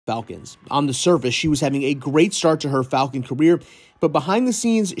Falcons. On the surface, she was having a great start to her Falcon career, but behind the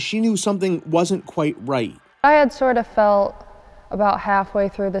scenes, she knew something wasn't quite right. I had sort of felt about halfway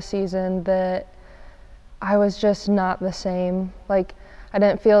through the season that I was just not the same. Like, I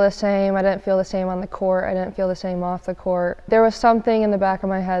didn't feel the same. I didn't feel the same on the court. I didn't feel the same off the court. There was something in the back of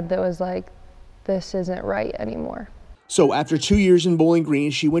my head that was like, this isn't right anymore. So after 2 years in Bowling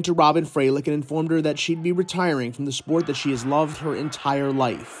Green, she went to Robin Freilich and informed her that she'd be retiring from the sport that she has loved her entire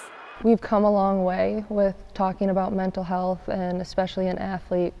life. We've come a long way with talking about mental health, and especially in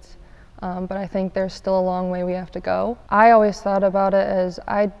athletes, but I think there's still a long way we have to go. I always thought about it as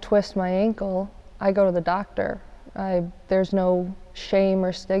I'd twist my ankle, I go to the doctor. There's no shame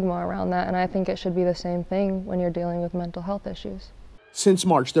or stigma around that, and I think it should be the same thing when you're dealing with mental health issues. Since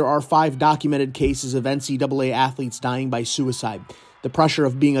March, there are 5 documented cases of NCAA athletes dying by suicide. The pressure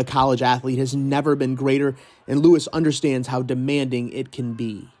of being a college athlete has never been greater, and Lewis understands how demanding it can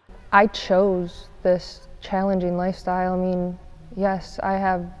be. I chose this challenging lifestyle. I mean, yes, I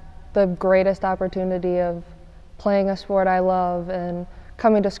have the greatest opportunity of playing a sport I love and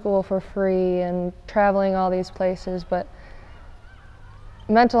coming to school for free and traveling all these places, but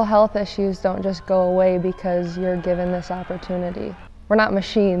mental health issues don't just go away because you're given this opportunity. We're not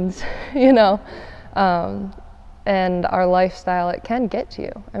machines, you know, and our lifestyle, it can get to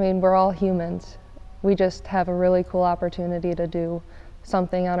you. I mean, we're all humans. We just have a really cool opportunity to do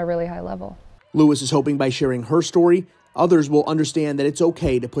something on a really high level. Lewis is hoping by sharing her story, others will understand that it's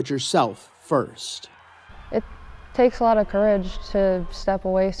okay to put yourself first. It takes a lot of courage to step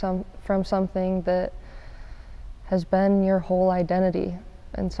away from something that has been your whole identity.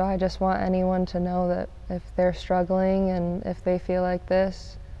 And so I just want anyone to know that if they're struggling and if they feel like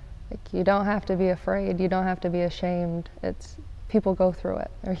this, you don't have to be afraid, you don't have to be ashamed. People go through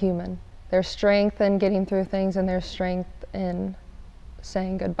it, they're human. There's strength in getting through things, and there's strength in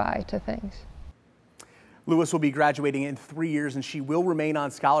saying goodbye to things. Lewis will be graduating in 3 years, and she will remain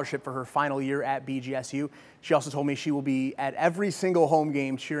on scholarship for her final year at BGSU. She also told me she will be at every single home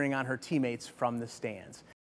game cheering on her teammates from the stands.